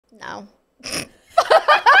No.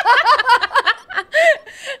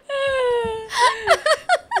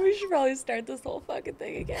 We should probably start this whole fucking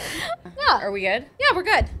thing again. Yeah. Are we good? Yeah, we're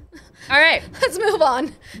good. All right. Let's move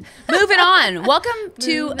on. Moving on. Welcome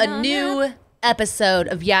to Moving a on new episode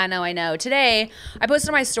of Yeah, No, I Know. Today, I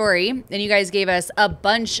posted my story, and you guys gave us a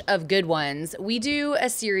bunch of good ones. We do a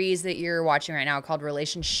series that you're watching right now called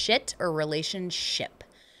Relationship or Relationship.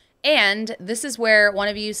 And this is where one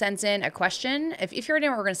of you sends in a question. If you already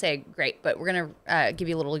know what we're going to say, great. But we're going to give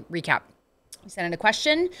you a little recap. We send in a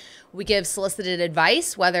question. We give solicited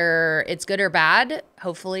advice, whether it's good or bad.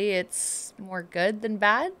 Hopefully, it's more good than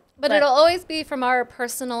bad. But it'll always be from our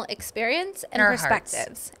personal experience and our perspectives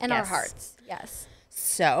hearts. and our Yes. hearts. Yes.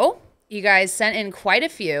 So, you guys sent in quite a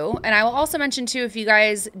few. And I will also mention, too, if you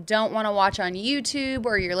guys don't want to watch on YouTube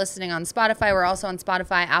or you're listening on Spotify, we're also on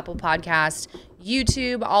Spotify, Apple Podcast,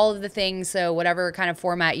 YouTube, all of the things. So, whatever kind of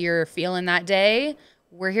format you're feeling that day,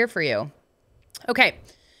 we're here for you. Okay.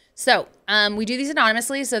 So, we do these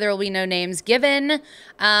anonymously, so there will be no names given.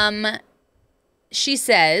 She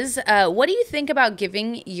says, what do you think about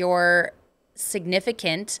giving your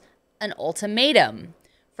significant an ultimatum?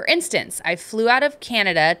 For instance, I flew out of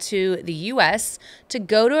Canada to the US to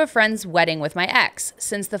go to a friend's wedding with my ex.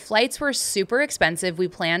 Since the flights were super expensive, we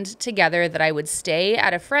planned together that I would stay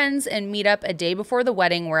at a friend's and meet up a day before the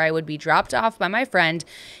wedding where I would be dropped off by my friend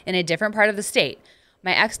in a different part of the state.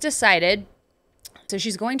 My ex decided, so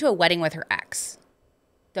she's going to a wedding with her ex.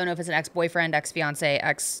 Don't know if it's an ex-boyfriend, ex-fiance,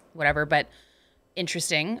 ex-whatever, but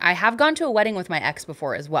interesting. I have gone to a wedding with my ex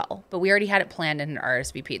before as well, but we already had it planned and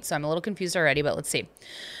RSVP'd, so I'm a little confused already, but let's see.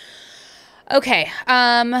 Okay.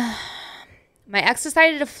 My ex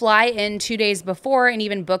decided to fly in 2 days before and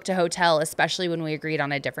even booked a hotel, especially when we agreed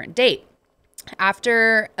on a different date.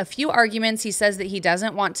 After a few arguments, he says that he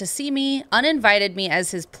doesn't want to see me, uninvited me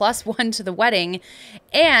as his +1 to the wedding,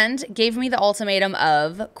 and gave me the ultimatum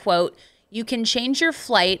of, quote, you can change your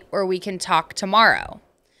flight or we can talk tomorrow.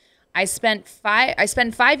 I spent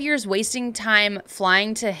 5 years wasting time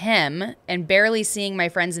flying to him and barely seeing my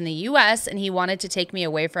friends in the US, and he wanted to take me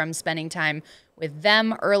away from spending time with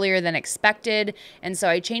them earlier than expected, and so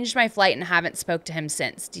I changed my flight and haven't spoke to him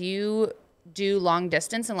since. Do you do long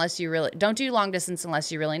distance unless you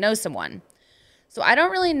really know someone? So I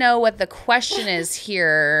don't really know what the question is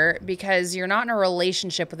here because you're not in a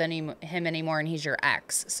relationship with him anymore and he's your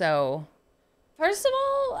ex. So First of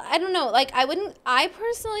all, I don't know. Like, I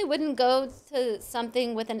personally wouldn't go to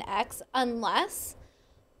something with an ex unless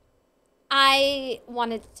I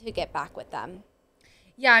wanted to get back with them.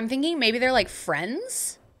 yeah, I'm thinking maybe they're like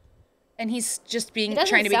friends and he's just It doesn't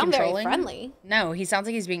trying to be sound controlling. very friendly. No, he sounds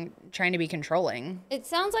like he's trying to be controlling. It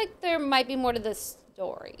sounds like there might be more to this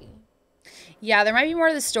story. Yeah, there might be more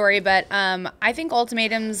to the story, but I think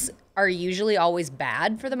ultimatums are usually always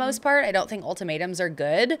bad for the most part. I don't think ultimatums are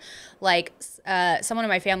good. Like, someone in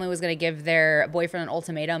my family was going to give their boyfriend an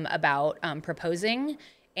ultimatum about proposing,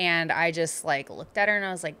 and I just, like, looked at her and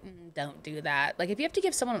I was like, don't do that. Like, if you have to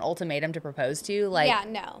give someone an ultimatum to propose to, like, Yeah,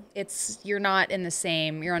 no. you're not in the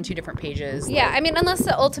same, you're on two different pages. Yeah, Like, I mean, unless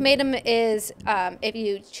the ultimatum is if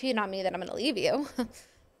you cheat on me, then I'm going to leave you.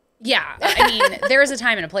 yeah, I mean, there is a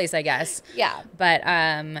time and a place, I guess. Yeah. But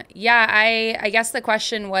yeah, I guess the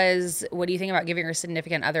question was, what do you think about giving your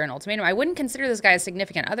significant other an ultimatum? I wouldn't consider this guy a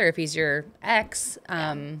significant other if he's your ex.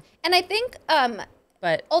 And I think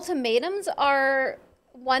But ultimatums are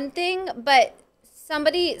one thing, but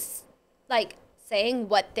somebody like saying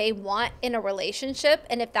what they want in a relationship,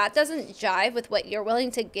 and if that doesn't jive with what you're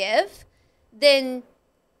willing to give, then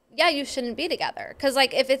yeah, you shouldn't be together. Because,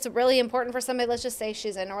 like, if it's really important for somebody, let's just say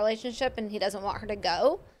she's in a relationship and he doesn't want her to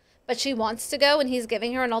go, but she wants to go and he's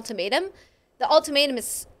giving her an ultimatum, the ultimatum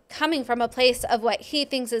is coming from a place of what he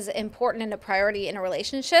thinks is important and a priority in a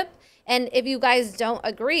relationship. And if you guys don't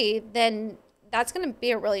agree, then that's going to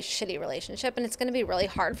be a really shitty relationship and it's going to be really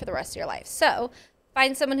hard for the rest of your life. So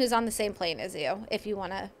find someone who's on the same plane as you if you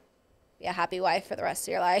want to be a happy wife for the rest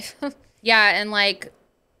of your life. yeah, and like,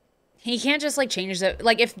 he can't just like change the,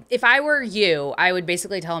 like if I were you, I would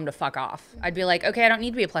basically tell him to fuck off. I'd be like, okay, I don't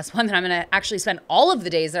need to be a +1, then I'm going to actually spend all of the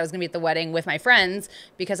days that I was going to be at the wedding with my friends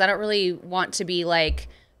because I don't really want to be like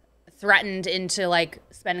threatened into like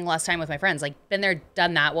spending less time with my friends. Like, been there,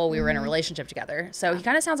 done that while we were in a relationship together. So he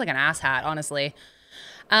kind of sounds like an asshat, honestly.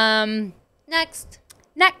 Next.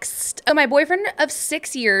 Next, my boyfriend of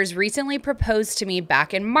 6 years recently proposed to me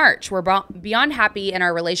back in March. We're beyond happy and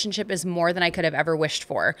our relationship is more than I could have ever wished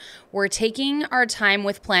for. We're taking our time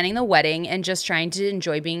with planning the wedding and just trying to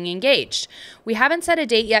enjoy being engaged. We haven't set a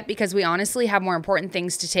date yet because we honestly have more important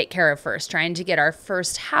things to take care of first, trying to get our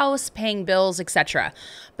first house, paying bills, etc.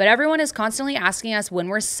 But everyone is constantly asking us when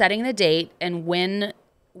we're setting the date, and when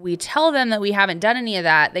we tell them that we haven't done any of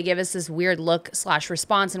that, they give us this weird look /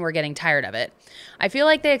 response, and we're getting tired of it. I feel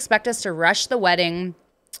like they expect us to rush the wedding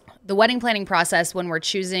planning process when we're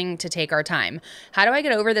choosing to take our time. How do I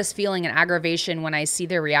get over this feeling and aggravation when I see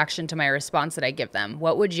their reaction to my response that I give them?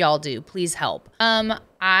 What would y'all do? Please help.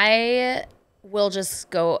 I will just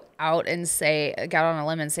go out and say, get on a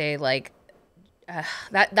limb and say like,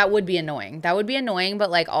 that would be annoying. That would be annoying, but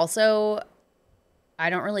like also, I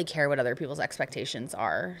don't really care what other people's expectations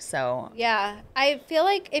are. So yeah, I feel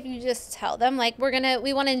like if you just tell them like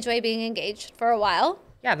we want to enjoy being engaged for a while.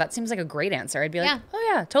 Yeah, that seems like a great answer. I'd be like,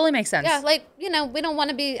 oh yeah, totally makes sense. Yeah, like, you know, I don't want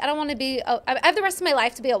to be, I have the rest of my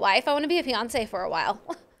life to be a wife. I want to be a fiance for a while.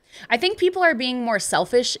 I think people are being more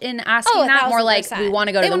selfish in asking that. More like, we want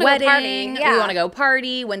to go to the wedding. We want to go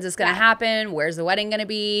party. When's this going to happen? Where's the wedding going to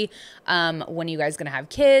be? When are you guys going to have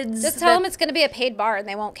kids? Just tell them it's going to be a paid bar and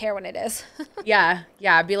they won't care when it is. Yeah.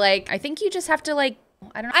 Be like, I think you just have to like,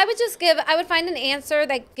 I don't know. I would find an answer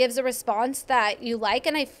that gives a response that you like.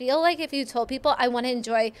 And I feel like if you told people, we want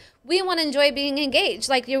to enjoy being engaged.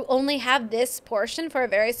 Like you only have this portion for a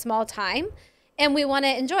very small time and we want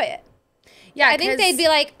to enjoy it. Yeah, I think they'd be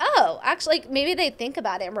like, oh, actually, maybe they'd think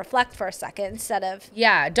about it and reflect for a second instead of.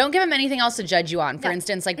 Yeah, don't give them anything else to judge you on. For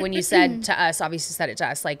instance, like when you said to us, obviously said it to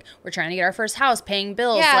us, like we're trying to get our first house, paying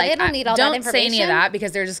bills. Yeah, like, they don't need all that information. Don't say any of that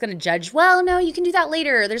because they're just going to judge. Well, no, you can do that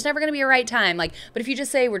later. There's never going to be a right time. Like, but if you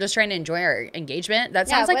just say we're just trying to enjoy our engagement, that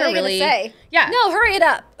sounds like a really. Yeah. No, hurry it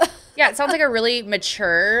up. Yeah, it sounds like a really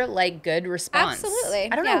mature, like good response. Absolutely.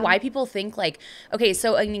 I don't know why people think like, okay,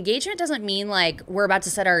 so an engagement doesn't mean like we're about to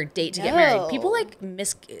set our date to get married. People like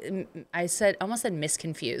almost said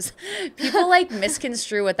misconfuse. People like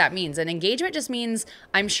misconstrue what that means. An engagement just means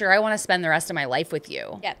I'm sure I want to spend the rest of my life with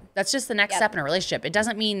you. Yep. That's just the next step in a relationship. It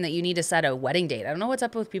doesn't mean that you need to set a wedding date. I don't know what's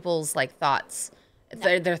up with people's like thoughts,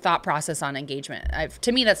 their thought process on engagement.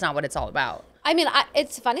 To me, that's not what it's all about. I mean,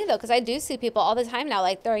 it's funny though, because I do see people all the time now,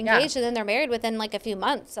 like they're engaged and then they're married within like a few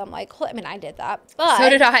months. So I'm like, I mean, I did that. But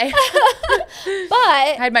so did I. But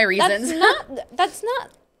I had my reasons. That's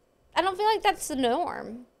not, I don't feel like that's the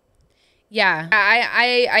norm. Yeah,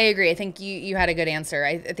 I agree. I think you had a good answer.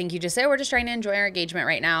 I think you just said we're just trying to enjoy our engagement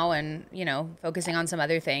right now and, you know, focusing on some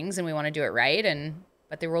other things and we want to do it right.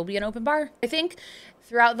 But there will be an open bar. I think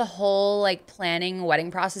throughout the whole like planning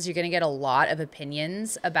wedding process, you're going to get a lot of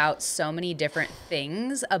opinions about so many different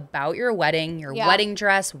things about your wedding, your wedding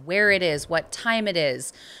dress, where it is, what time it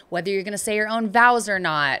is, whether you're going to say your own vows or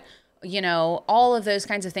not, you know, all of those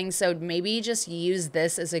kinds of things. So maybe just use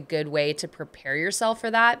this as a good way to prepare yourself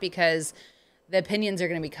for that because the opinions are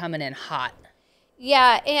going to be coming in hot.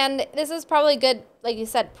 Yeah. And this is probably good, like you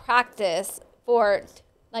said, practice for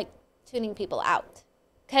like tuning people out.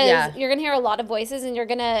 Because you're going to hear a lot of voices and you're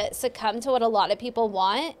going to succumb to what a lot of people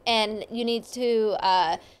want. And you need to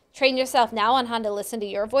train yourself now on how to listen to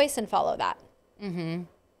your voice and follow that.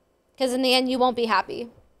 Because in the end, you won't be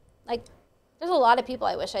happy. Like, there's a lot of people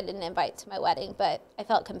I wish I didn't invite to my wedding, but I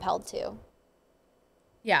felt compelled to.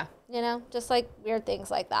 Yeah. You know, just like weird things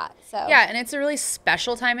like that. So yeah, and it's a really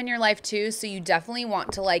special time in your life too. So you definitely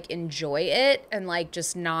want to like enjoy it and like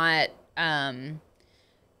just not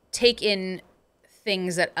take in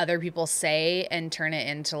things that other people say and turn it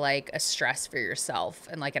into like a stress for yourself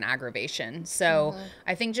and like an aggravation. So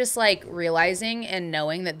I think just like realizing and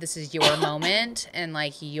knowing that this is your moment and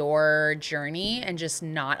like your journey and just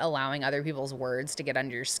not allowing other people's words to get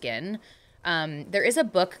under your skin. There is a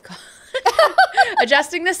book called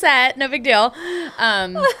Adjusting the Set, no big deal.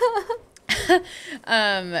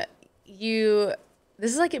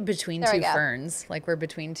 This is like Between Two Ferns, like we're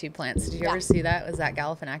between two plants. Did you ever see that? Was that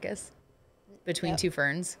Galifianakis? Between Two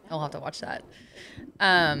Ferns. I'll have to watch that.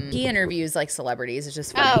 He interviews like celebrities. It's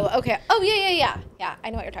just funny. Oh, okay. Oh, yeah. Yeah,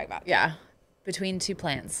 I know what you're talking about. Yeah. Between Two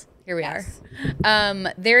Plants. Here we are.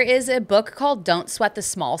 There is a book called Don't Sweat the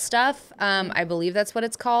Small Stuff. I believe that's what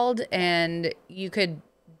it's called. And you could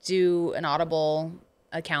do an Audible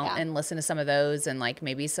account and listen to some of those and like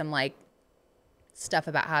maybe some like stuff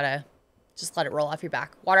about how to just let it roll off your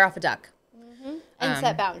back. Water off a duck. And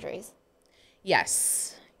set boundaries.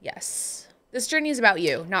 Yes. This journey is about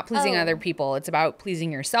you, not pleasing other people. It's about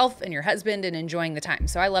pleasing yourself and your husband and enjoying the time.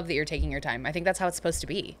 So I love that you're taking your time. I think that's how it's supposed to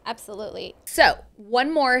be. Absolutely. So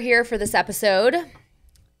one more here for this episode.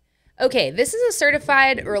 Okay, this is a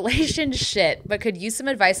certified relationship, but could use some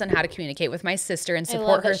advice on how to communicate with my sister and I support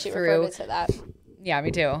love her that she through. referred it to that. Yeah, me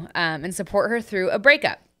too. And support her through a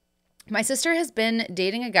breakup. My sister has been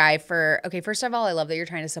dating a guy for, okay, first of all, I love that you're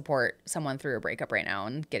trying to support someone through a breakup right now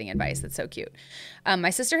and getting advice. That's so cute. My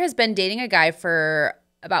sister has been dating a guy for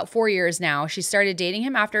about 4 years now. She started dating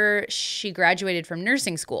him after she graduated from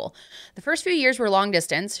nursing school. The first few years were long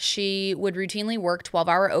distance. She would routinely work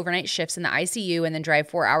 12-hour overnight shifts in the ICU and then drive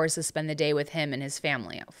 4 hours to spend the day with him and his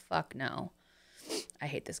family. Oh, fuck no. I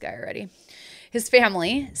hate this guy already. His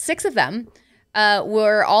family, 6 of them,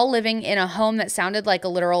 were all living in a home that sounded like a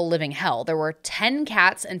literal living hell. There were 10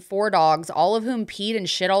 cats and 4 dogs, all of whom peed and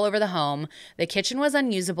shit all over the home. The kitchen was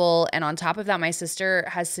unusable. And on top of that, my sister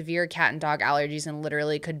has severe cat and dog allergies and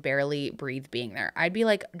literally could barely breathe being there. I'd be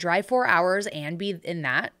like, drive 4 hours and be in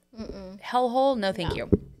that hellhole? No, thank you.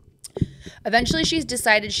 Eventually, she's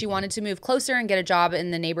decided she wanted to move closer and get a job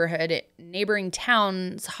in the neighboring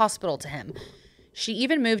town's hospital to him. She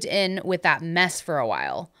even moved in with that mess for a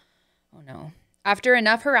while. Oh, no. After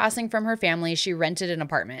enough harassing from her family, she rented an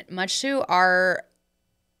apartment. Much to our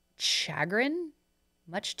chagrin?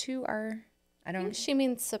 I don't. She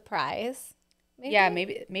means surprise. Maybe? Yeah,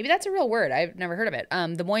 maybe that's a real word. I've never heard of it.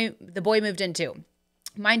 The boy moved in too.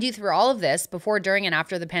 Mind you, through all of this, before, during, and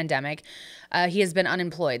after the pandemic, he has been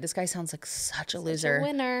unemployed. This guy sounds like such a loser. A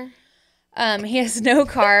winner. He has no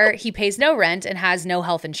car, he pays no rent, and has no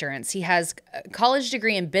health insurance. He has a college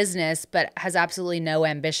degree in business, but has absolutely no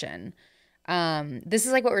ambition. This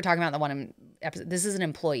is like what we were talking about in the one episode. This is an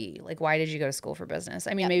employee. Like, why did you go to school for business?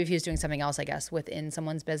 I mean, maybe if he was doing something else, I guess, within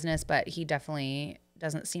someone's business, but he definitely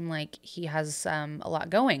doesn't seem like he has a lot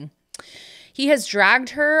going. He has dragged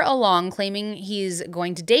her along, claiming he's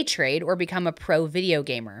going to day trade or become a pro video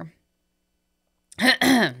gamer.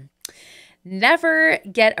 Never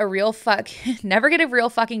get a real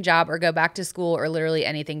fucking job or go back to school or literally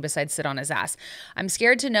anything besides sit on his ass. I'm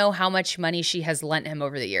scared to know how much money she has lent him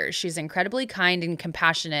over the years. She's incredibly kind and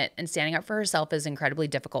compassionate, and standing up for herself is incredibly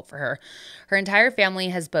difficult for her. Her entire family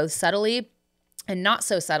has both subtly and not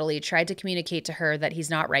so subtly tried to communicate to her that he's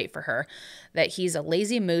not right for her, that he's a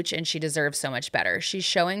lazy mooch and she deserves so much better. She's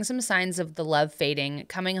showing some signs of the love fading,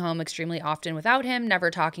 coming home extremely often without him, never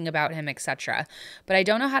talking about him, etc. But I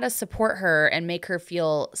don't know how to support her and make her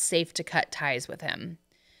feel safe to cut ties with him.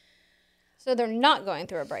 So they're not going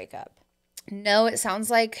through a breakup. No, it sounds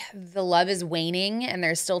like the love is waning and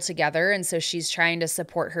they're still together. And so she's trying to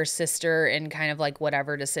support her sister in kind of like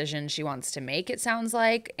whatever decision she wants to make, it sounds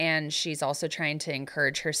like. And she's also trying to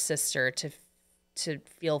encourage her sister to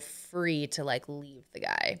feel free to like leave the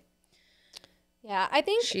guy. Yeah, I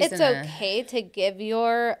think it's okay to give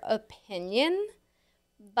your opinion,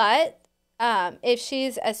 but if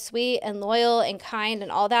she's as sweet and loyal and kind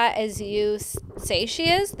and all that as you say she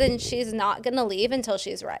is, then she's not going to leave until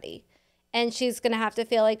she's ready. And she's going to have to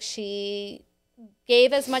feel like she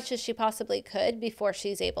gave as much as she possibly could before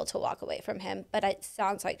she's able to walk away from him. But it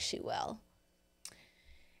sounds like she will.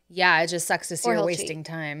 Yeah, it just sucks to see her wasting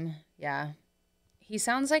time. Yeah. He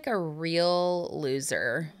sounds like a real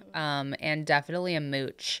loser, and definitely a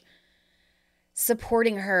mooch.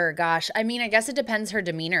 Supporting her, gosh. I mean, I guess it depends her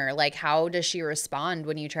demeanor. Like, how does she respond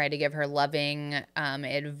when you try to give her loving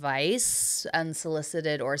advice,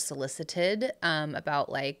 unsolicited or solicited, about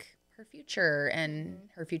like her future and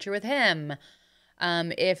her future with him?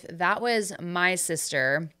 If that was my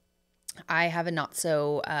sister, I have a not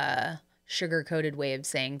so sugar-coated way of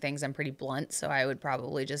saying things. I'm pretty blunt, so I would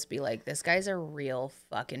probably just be like, this guy's a real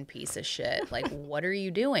fucking piece of shit. Like, what are you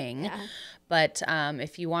doing? Yeah. But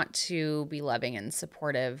if you want to be loving and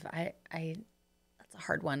supportive, I that's a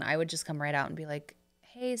hard one. I would just come right out and be like,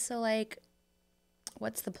 hey, so like,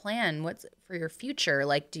 what's the plan? What's for your future?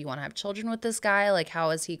 Like, do you want to have children with this guy? Like,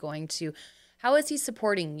 how is he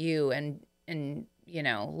supporting you and you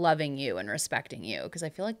know, loving you and respecting you? Because I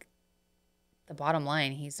feel like the bottom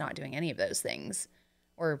line, he's not doing any of those things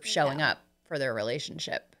or showing up for their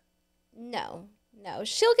relationship. No,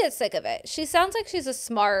 she'll get sick of it. She sounds like she's a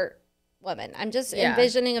smart woman. I'm just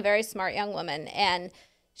envisioning a very smart young woman, and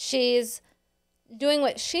she's doing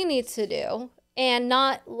what she needs to do and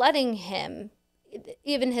not letting him,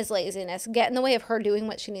 even his laziness, get in the way of her doing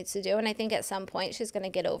what she needs to do. And I think at some point she's going to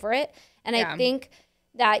get over it. And I think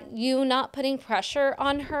that you not putting pressure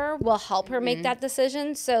on her will help her make that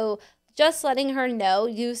decision. So just letting her know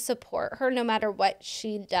you support her no matter what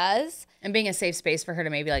she does. And being a safe space for her to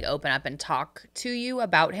maybe like open up and talk to you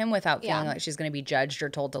about him without feeling like she's going to be judged or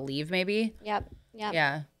told to leave maybe. Yep.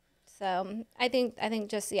 Yeah. So I think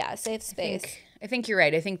just, safe space. I think you're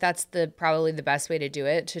right. I think that's probably the best way to do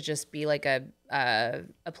it, to just be like a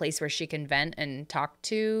place where she can vent and talk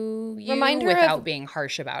to you Remind her without being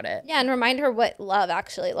harsh about it. Yeah, and remind her what love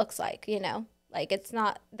actually looks like, you know? Like, it's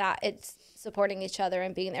not that, it's supporting each other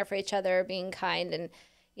and being there for each other, being kind, and,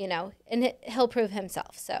 you know, and he'll prove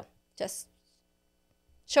himself. So just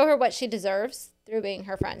show her what she deserves through being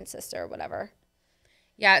her friend, sister, whatever.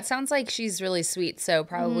 Yeah, it sounds like she's really sweet. So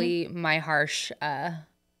probably my harsh,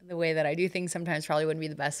 the way that I do things sometimes probably wouldn't be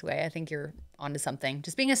the best way. I think you're onto something.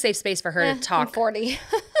 Just being a safe space for her to talk. I'm 40.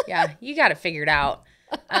 Yeah, you got it figured out.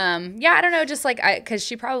 Yeah, I don't know, just like because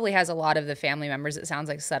she probably has a lot of the family members, it sounds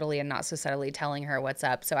like, subtly and not so subtly telling her what's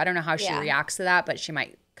up. So I don't know how she reacts to that, but she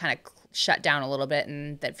might kind of shut down a little bit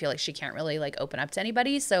and that feel like she can't really like open up to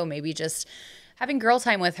anybody. So maybe just having girl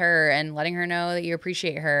time with her and letting her know that you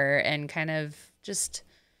appreciate her and kind of just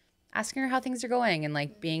asking her how things are going and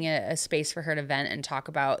like being a space for her to vent and talk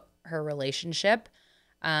about her relationship.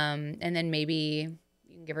 And then maybe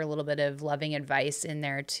you can give her a little bit of loving advice in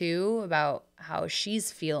there too about how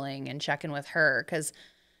she's feeling and check in with her, because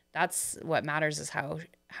that's what matters, is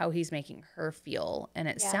how he's making her feel. And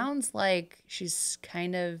it sounds like she's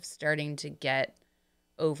kind of starting to get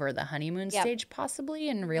over the honeymoon stage possibly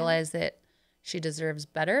and realize that she deserves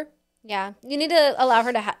better. Yeah, you need to allow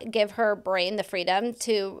her to give her brain the freedom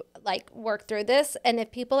to like work through this. And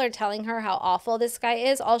if people are telling her how awful this guy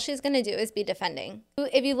is, all she's going to do is be defending.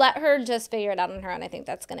 If you let her just figure it out on her own, I think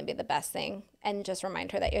that's going to be the best thing. And just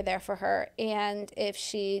remind her that you're there for her. And if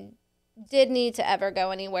she did need to ever go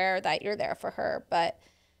anywhere, that you're there for her. But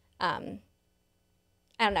I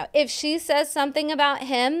don't know. If she says something about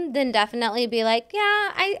him, then definitely be like,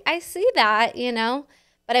 yeah, I see that, you know.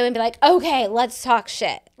 But I wouldn't be like, okay, let's talk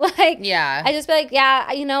shit. Like, yeah, I just be like,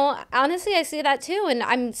 yeah, you know, honestly, I see that too. And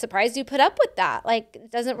I'm surprised you put up with that. Like,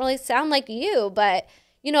 it doesn't really sound like you. But,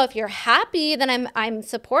 you know, if you're happy, then I'm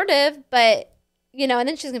supportive. But, you know, and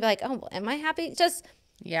then she's going to be like, oh, well, am I happy? Just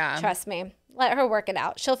trust me. Let her work it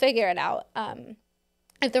out. She'll figure it out.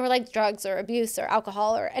 If there were like drugs or abuse or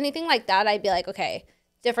alcohol or anything like that, I'd be like, okay,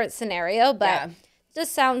 different scenario. But it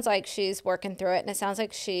just sounds like she's working through it. And it sounds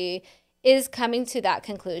like she is coming to that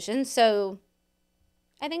conclusion. So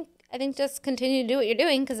I think just continue to do what you're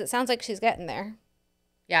doing, because it sounds like she's getting there.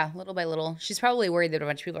 Yeah, little by little. She's probably worried that a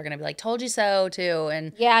bunch of people are going to be like, told you so too.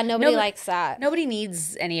 And yeah, nobody likes that. Nobody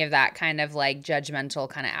needs any of that kind of like judgmental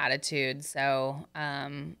kind of attitude. So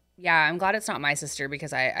yeah, I'm glad it's not my sister,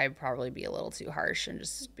 because I'd probably be a little too harsh and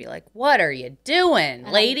just be like, what are you doing,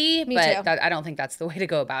 lady? Me but too. I don't think that's the way to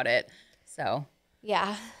go about it. So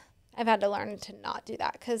yeah. I've had to learn to not do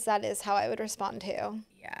that, because that is how I would respond to.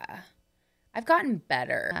 Yeah. I've gotten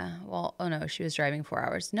better. Well, oh no, she was driving 4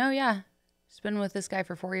 hours. No, yeah. She's been with this guy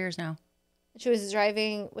for 4 years now. She was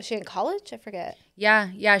driving, was she in college? I forget.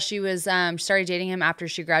 Yeah, she was, she started dating him after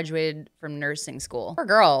she graduated from nursing school. Poor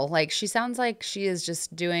girl, like, she sounds like she is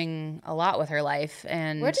just doing a lot with her life.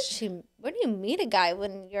 And where do you meet a guy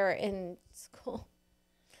when you're in school?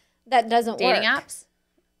 That doesn't dating work. apps?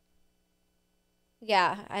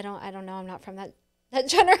 Yeah, I don't know. I'm not from that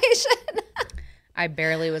generation. I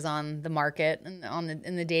barely was on the market and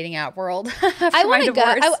in the dating app world. I want to go.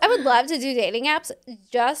 I would love to do dating apps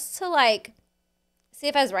just to like see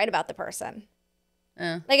if I was right about the person.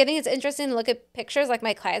 Like, I think it's interesting to look at pictures. Like,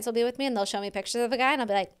 my clients will be with me and they'll show me pictures of a guy and I'll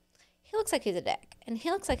be like, he looks like he's a dick, and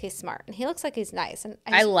he looks like he's smart, and he looks like he's nice. And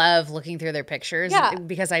I love looking through their pictures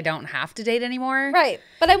because I don't have to date anymore. Right,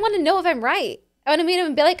 but I want to know if I'm right. I want to meet him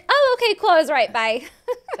and be like, oh, okay, cool, I was right, bye.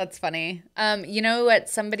 That's funny. You know what?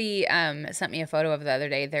 Somebody sent me a photo of the other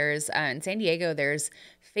day. There's in San Diego, there's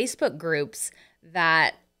Facebook groups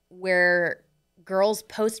where girls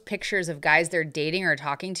post pictures of guys they're dating or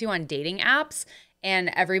talking to on dating apps,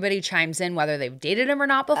 and everybody chimes in whether they've dated him or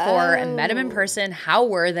not before and met him in person. How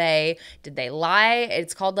were they? Did they lie?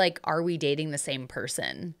 It's called like, Are We Dating the Same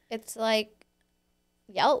Person? It's like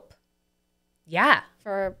Yelp. Yeah.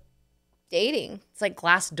 For dating. It's like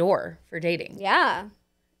Glassdoor for dating. Yeah.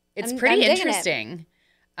 It's pretty interesting.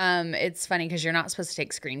 It's funny because you're not supposed to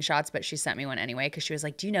take screenshots, but she sent me one anyway because she was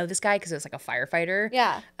like, do you know this guy? Because it was like a firefighter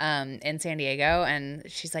in San Diego. And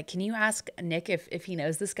she's like, can you ask Nick if he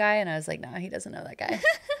knows this guy? And I was like, no, he doesn't know that guy.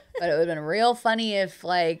 But it would have been real funny if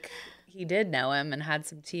like he did know him and had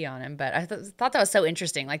some tea on him. But I thought that was so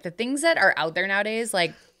interesting. Like the things that are out there nowadays,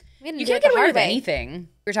 like you can't get away with anything.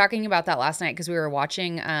 We were talking about that last night because we were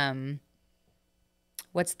watching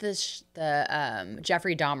what's this? The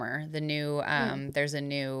Jeffrey Dahmer, the new. There's a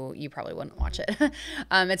new. You probably wouldn't watch it.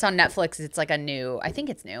 It's on Netflix. It's like a new. I think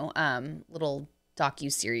it's new. Little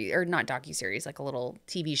docu-series, or not docu-series, like a little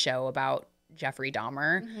TV show about Jeffrey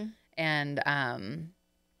Dahmer. And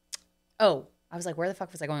I was like, where the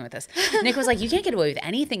fuck was I going with this? Nick was like, you can't get away with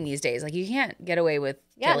anything these days. Like, you can't get away with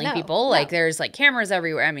killing people. Like, there's like cameras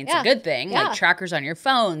everywhere. I mean, it's a good thing. Like, trackers on your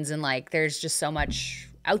phones. And like, there's just so much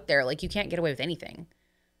out there. Like, you can't get away with anything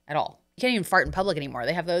at all. You can't even fart in public anymore.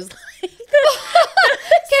 They have those.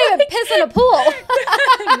 Can't even piss in a pool.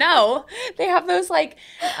 No, they have those like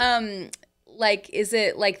is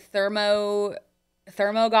it like thermo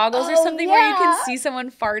goggles or something where you can see someone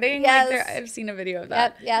farting? Yes. Like I've seen a video of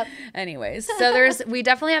that. Yep. Anyways, so we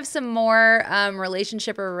definitely have some more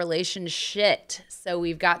relationship shit. So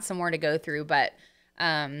we've got some more to go through, but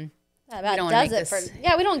that does it for.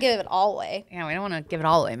 Yeah, we don't give it all away. Yeah, we don't want to give it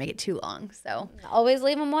all away, make it too long. So always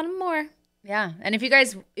leave them wanting more. Yeah. And if you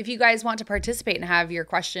guys want to participate and have your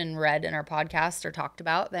question read in our podcast or talked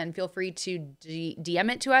about, then feel free to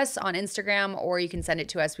DM it to us on Instagram, or you can send it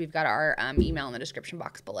to us. We've got our email in the description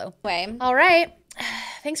box below. All right.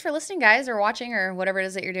 Thanks for listening, guys, or watching, or whatever it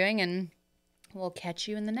is that you're doing. And we'll catch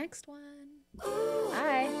you in the next one.